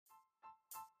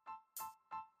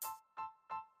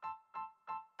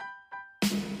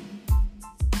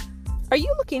Are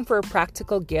you looking for a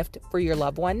practical gift for your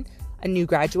loved one? A new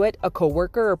graduate, a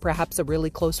coworker, or perhaps a really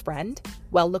close friend?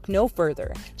 Well, look no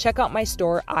further. Check out my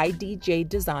store, IDJ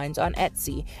Designs, on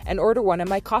Etsy and order one of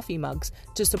my coffee mugs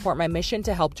to support my mission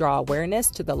to help draw awareness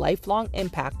to the lifelong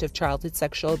impact of childhood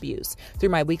sexual abuse through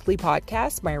my weekly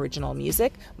podcast, my original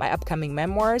music, my upcoming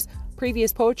memoirs,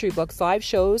 previous poetry books, live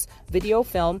shows, video,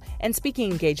 film, and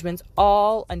speaking engagements,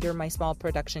 all under my small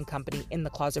production company, In the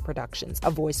Closet Productions, a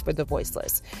voice for the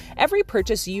voiceless. Every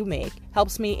purchase you make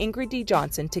helps me, Ingrid D.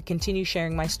 Johnson, to continue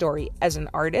sharing my story as an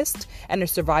artist and a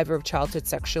survivor of childhood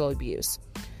sexual abuse.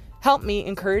 Help me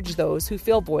encourage those who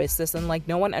feel voiceless and like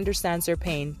no one understands their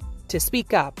pain to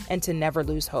speak up and to never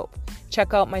lose hope.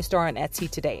 Check out my store on Etsy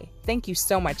today. Thank you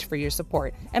so much for your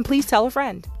support, and please tell a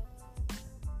friend.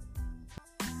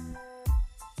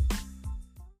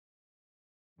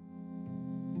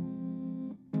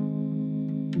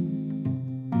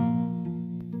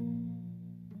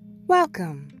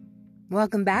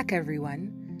 Welcome back,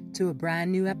 everyone, to a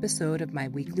brand new episode of my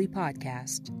weekly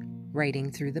podcast,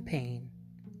 Writing Through the Pain.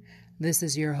 This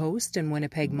is your host and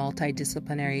Winnipeg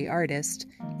multidisciplinary artist,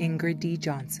 Ingrid D.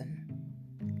 Johnson.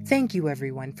 Thank you,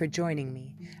 everyone, for joining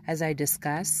me as I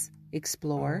discuss,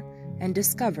 explore, and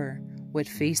discover what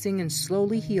facing and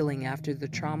slowly healing after the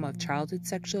trauma of childhood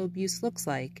sexual abuse looks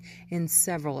like in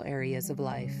several areas of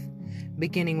life,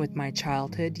 beginning with my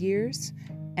childhood years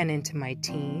and into my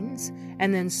teens,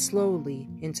 and then slowly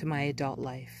into my adult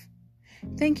life.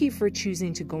 Thank you for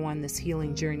choosing to go on this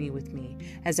healing journey with me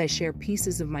as I share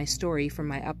pieces of my story from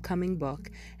my upcoming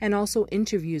book and also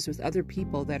interviews with other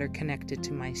people that are connected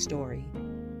to my story.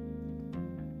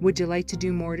 Would you like to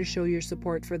do more to show your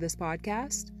support for this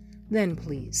podcast? Then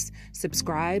please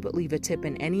subscribe, leave a tip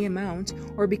in any amount,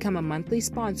 or become a monthly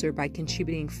sponsor by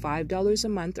contributing $5 a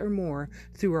month or more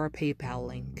through our PayPal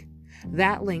link.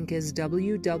 That link is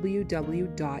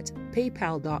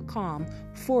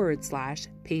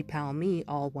www.paypal.com/PayPalMe,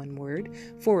 all one word,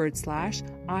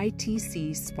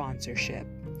 /ITC sponsorship.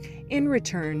 In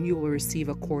return, you will receive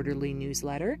a quarterly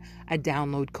newsletter, a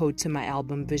download code to my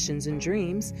album Visions and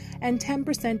Dreams, and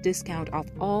 10% discount off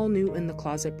all new In the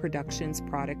Closet Productions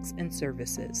products and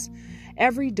services.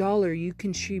 Every dollar you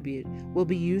contribute will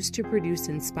be used to produce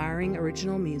inspiring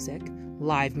original music,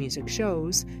 live music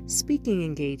shows, speaking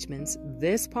engagements,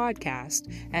 this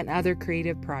podcast, and other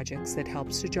creative projects that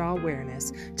helps to draw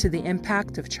awareness to the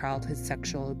impact of childhood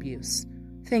sexual abuse.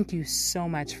 Thank you so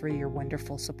much for your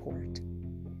wonderful support.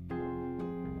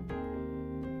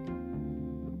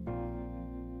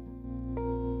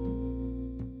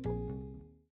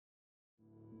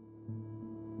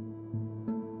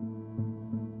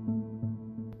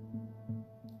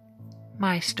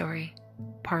 My Story,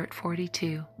 Part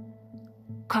 42.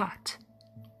 Caught.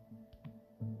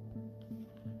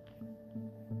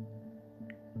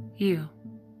 You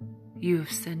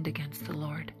have sinned against the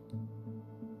Lord,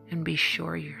 and be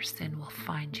sure your sin will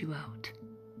find you out.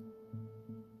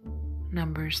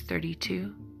 Numbers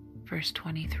 32, verse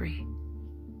 23.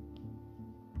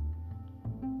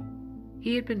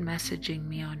 He had been messaging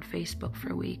me on Facebook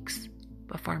for weeks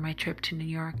before my trip to New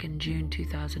York in June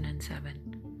 2007.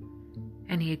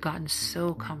 And he had gotten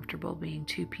so comfortable being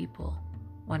two people,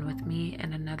 one with me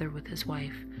and another with his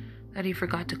wife, that he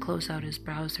forgot to close out his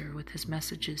browser with his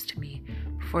messages to me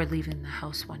before leaving the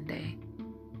house one day.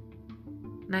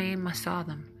 Naima saw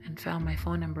them and found my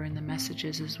phone number in the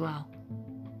messages as well.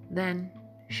 Then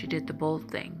she did the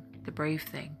bold thing, the brave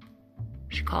thing.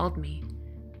 She called me,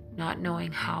 not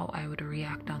knowing how I would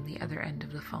react on the other end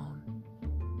of the phone.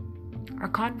 Our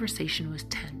conversation was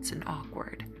tense and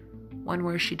awkward. One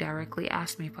where she directly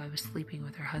asked me if I was sleeping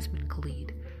with her husband,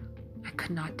 Khalid. I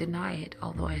could not deny it,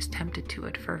 although I was tempted to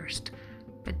at first.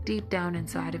 But deep down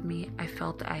inside of me, I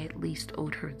felt I at least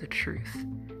owed her the truth.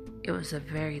 It was the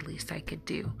very least I could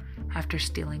do, after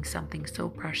stealing something so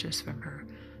precious from her,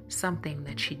 something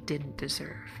that she didn't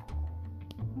deserve.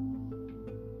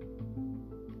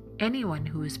 Anyone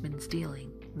who has been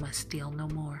stealing must steal no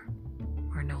more,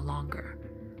 or no longer,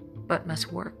 but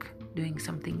must work, doing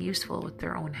something useful with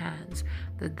their own hands,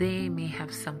 that they may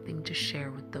have something to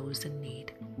share with those in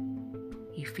need.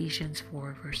 Ephesians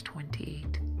 4, verse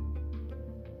 28.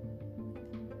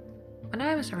 When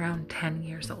I was around 10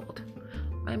 years old,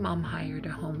 my mom hired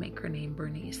a homemaker named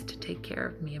Bernice to take care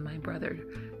of me and my brother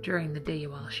during the day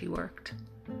while she worked.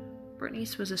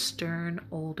 Bernice was a stern,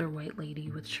 older white lady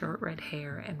with short red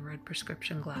hair and red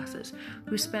prescription glasses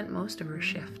who spent most of her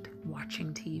shift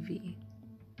watching TV.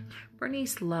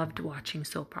 Bernice loved watching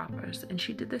soap operas, and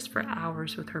she did this for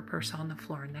hours with her purse on the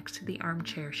floor next to the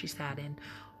armchair she sat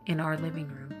in our living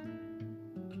room.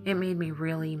 It made me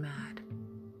really mad,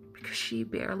 because she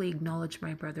barely acknowledged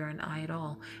my brother and I at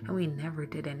all, and we never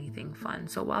did anything fun.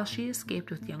 So while she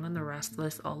escaped with Young and the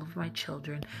Restless, All of My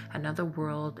Children, Another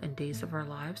World, and Days of Our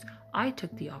Lives, I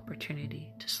took the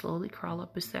opportunity to slowly crawl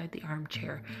up beside the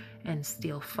armchair and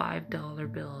steal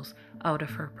 $5 bills out of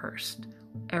her purse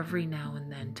every now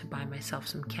and then to buy myself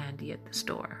some candy at the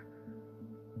store.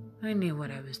 I knew what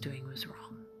I was doing was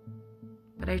wrong,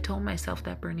 but I told myself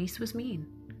that Bernice was mean,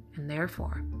 and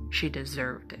therefore she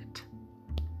deserved it.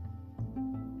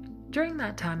 During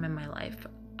that time in my life,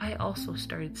 I also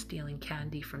started stealing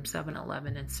candy from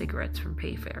 7-Eleven and cigarettes from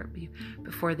Payfare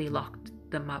before they locked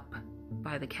them up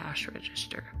by the cash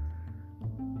register.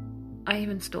 I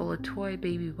even stole a toy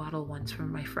baby bottle once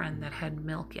from my friend that had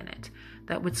milk in it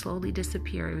that would slowly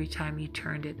disappear every time you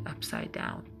turned it upside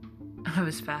down. I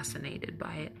was fascinated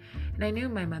by it, and I knew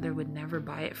my mother would never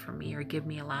buy it for me or give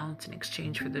me allowance in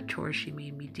exchange for the chores she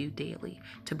made me do daily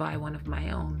to buy one of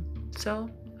my own, so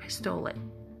I stole it.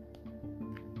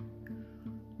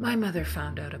 My mother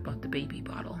found out about the baby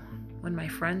bottle when my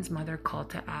friend's mother called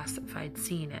to ask if I'd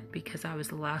seen it because I was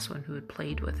the last one who had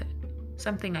played with it,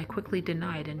 something I quickly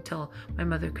denied until my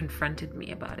mother confronted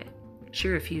me about it. She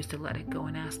refused to let it go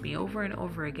and asked me over and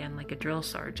over again like a drill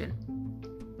sergeant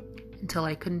until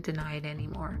I couldn't deny it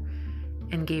anymore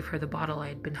and gave her the bottle I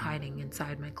had been hiding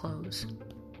inside my clothes.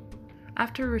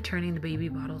 After returning the baby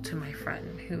bottle to my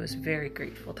friend, who was very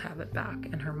grateful to have it back,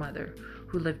 and her mother,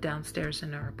 who lived downstairs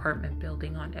in our apartment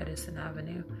building on Edison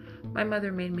Avenue, my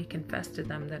mother made me confess to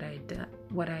them that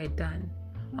what I had done,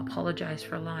 apologize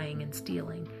for lying and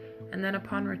stealing, and then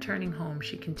upon returning home,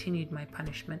 she continued my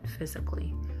punishment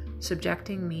physically,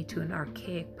 subjecting me to an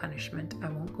archaic punishment I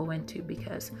won't go into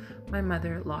because my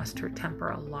mother lost her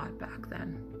temper a lot back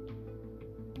then.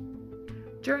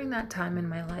 During that time in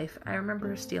my life, I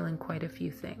remember stealing quite a few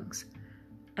things,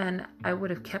 and I would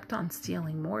have kept on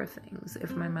stealing more things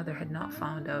if my mother had not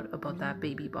found out about that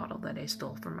baby bottle that I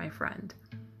stole from my friend.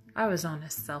 I was on a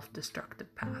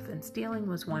self-destructive path, and stealing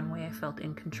was one way I felt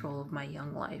in control of my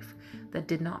young life that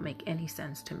did not make any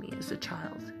sense to me as a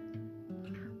child.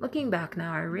 Looking back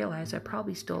now, I realize I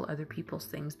probably stole other people's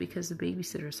things because the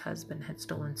babysitter's husband had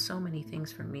stolen so many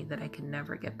things from me that I could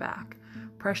never get back.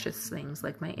 Precious things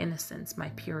like my innocence, my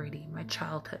purity, my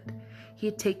childhood. He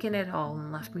had taken it all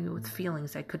and left me with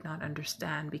feelings I could not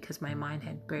understand because my mind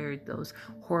had buried those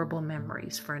horrible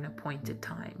memories for an appointed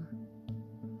time.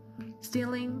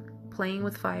 Stealing, playing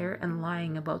with fire, and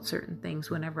lying about certain things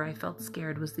whenever I felt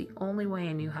scared was the only way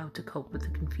I knew how to cope with the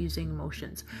confusing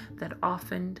emotions that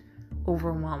often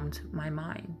overwhelmed my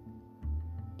mind,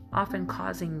 often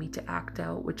causing me to act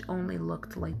out which only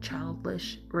looked like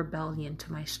childish rebellion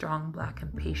to my strong, black,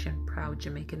 and patient, proud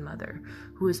Jamaican mother,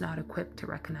 who was not equipped to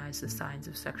recognize the signs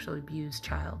of sexually abused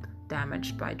child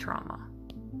damaged by trauma.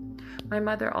 My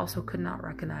mother also could not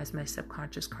recognize my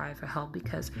subconscious cry for help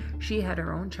because she had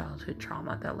her own childhood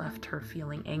trauma that left her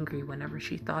feeling angry whenever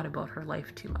she thought about her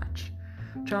life too much.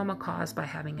 Trauma caused by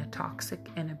having a toxic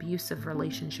and abusive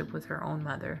relationship with her own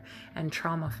mother, and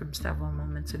trauma from several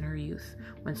moments in her youth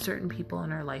when certain people in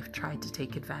her life tried to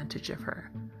take advantage of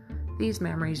her. These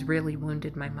memories really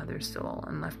wounded my mother's soul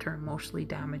and left her emotionally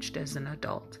damaged as an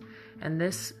adult, and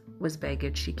this was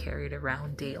baggage she carried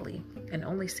around daily and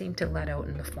only seemed to let out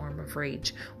in the form of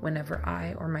rage whenever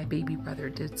I or my baby brother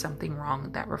did something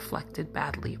wrong that reflected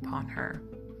badly upon her.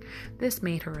 This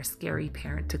made her a scary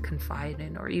parent to confide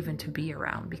in or even to be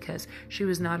around because she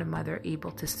was not a mother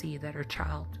able to see that her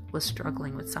child was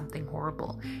struggling with something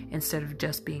horrible instead of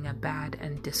just being a bad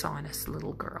and dishonest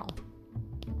little girl.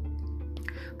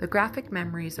 The graphic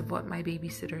memories of what my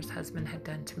babysitter's husband had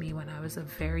done to me when I was a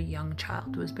very young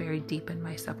child was buried deep in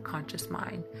my subconscious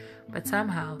mind, but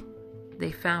somehow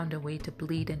they found a way to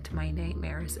bleed into my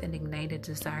nightmares and ignite a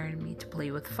desire in me to play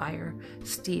with fire,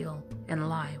 steal, and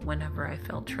lie whenever I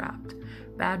felt trapped.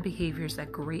 Bad behaviors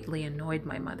that greatly annoyed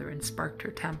my mother and sparked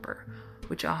her temper,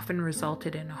 which often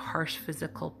resulted in a harsh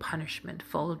physical punishment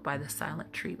followed by the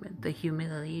silent treatment, the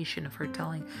humiliation of her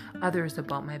telling others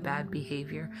about my bad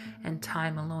behavior, and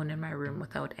time alone in my room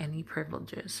without any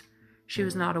privileges. She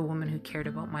was not a woman who cared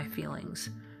about my feelings,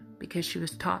 because she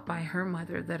was taught by her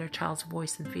mother that a child's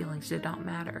voice and feelings did not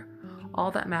matter. All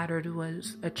that mattered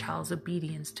was a child's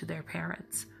obedience to their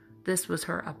parents. This was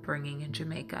her upbringing in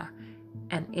Jamaica,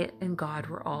 and it and God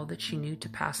were all that she knew to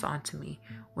pass on to me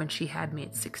when she had me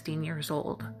at 16 years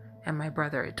old and my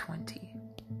brother at 20.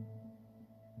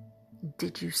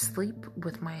 "Did you sleep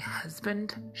with my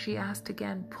husband?" she asked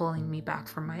again, pulling me back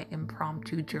from my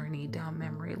impromptu journey down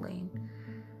memory lane.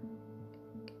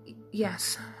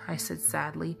 "Yes," I said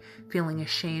sadly, feeling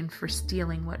ashamed for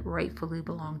stealing what rightfully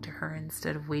belonged to her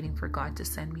instead of waiting for God to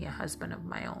send me a husband of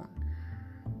my own.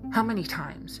 "How many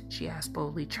times?" she asked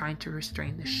boldly, trying to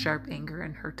restrain the sharp anger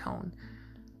in her tone.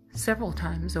 "Several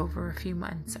times over a few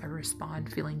months," I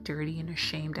respond, feeling dirty and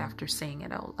ashamed after saying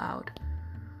it out loud.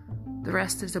 The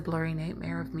rest is a blurry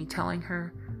nightmare of me telling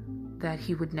her that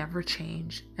he would never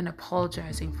change and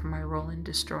apologizing for my role in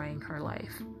destroying her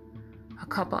life. A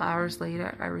couple hours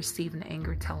later, I received an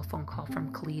angry telephone call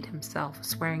from Khalid himself,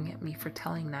 swearing at me for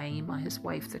telling Naima, his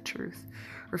wife, the truth,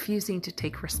 refusing to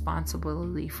take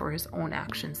responsibility for his own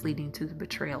actions leading to the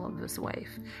betrayal of his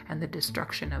wife and the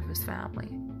destruction of his family.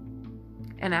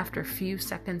 And after a few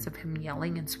seconds of him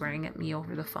yelling and swearing at me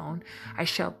over the phone, I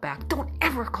shout back, "Don't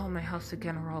ever call my house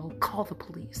again or I'll call the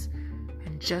police."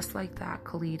 And just like that,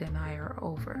 Khalid and I are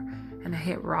over, and I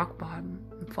hit rock bottom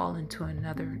and fall into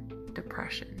another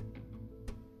depression.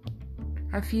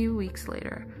 A few weeks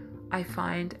later, I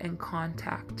find and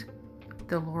contact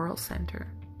the Laurel Center,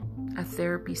 a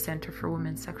therapy center for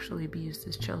women sexually abused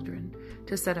as children,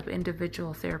 to set up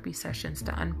individual therapy sessions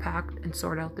to unpack and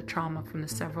sort out the trauma from the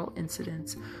several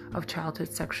incidents of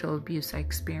childhood sexual abuse I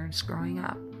experienced growing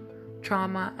up.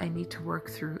 Trauma I need to work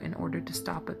through in order to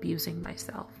stop abusing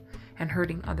myself and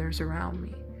hurting others around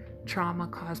me. Trauma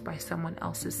caused by someone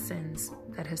else's sins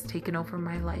that has taken over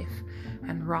my life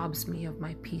and robs me of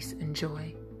my peace and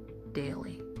joy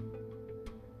daily.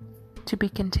 To be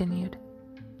continued.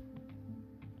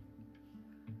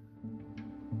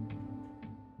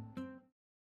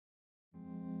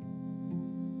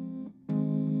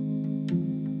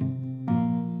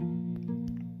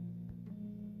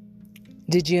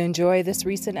 Did you enjoy this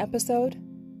recent episode?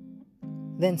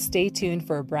 Then stay tuned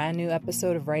for a brand new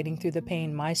episode of Writing Through the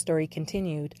Pain, My Story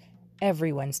Continued,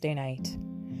 every Wednesday night.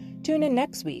 Tune in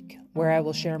next week, where I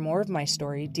will share more of my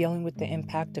story dealing with the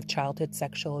impact of childhood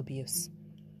sexual abuse.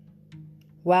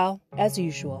 Well, as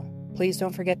usual, please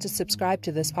don't forget to subscribe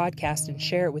to this podcast and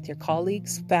share it with your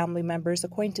colleagues, family members,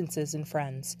 acquaintances, and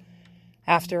friends.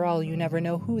 After all, you never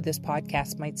know who this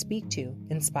podcast might speak to,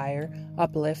 inspire,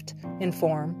 uplift,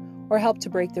 inform, or help to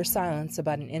break their silence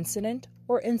about an incident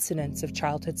or incidents of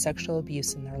childhood sexual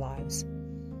abuse in their lives.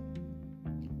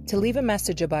 To leave a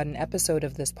message about an episode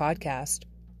of this podcast,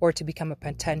 or to become a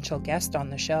potential guest on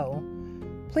the show,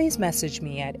 please message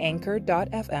me at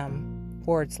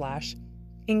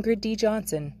anchor.fm/Ingrid D.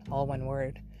 Johnson, all one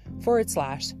word,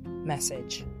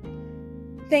 /message.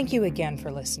 Thank you again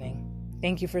for listening.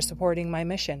 Thank you for supporting my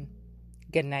mission.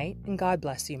 Good night, and God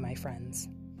bless you, my friends.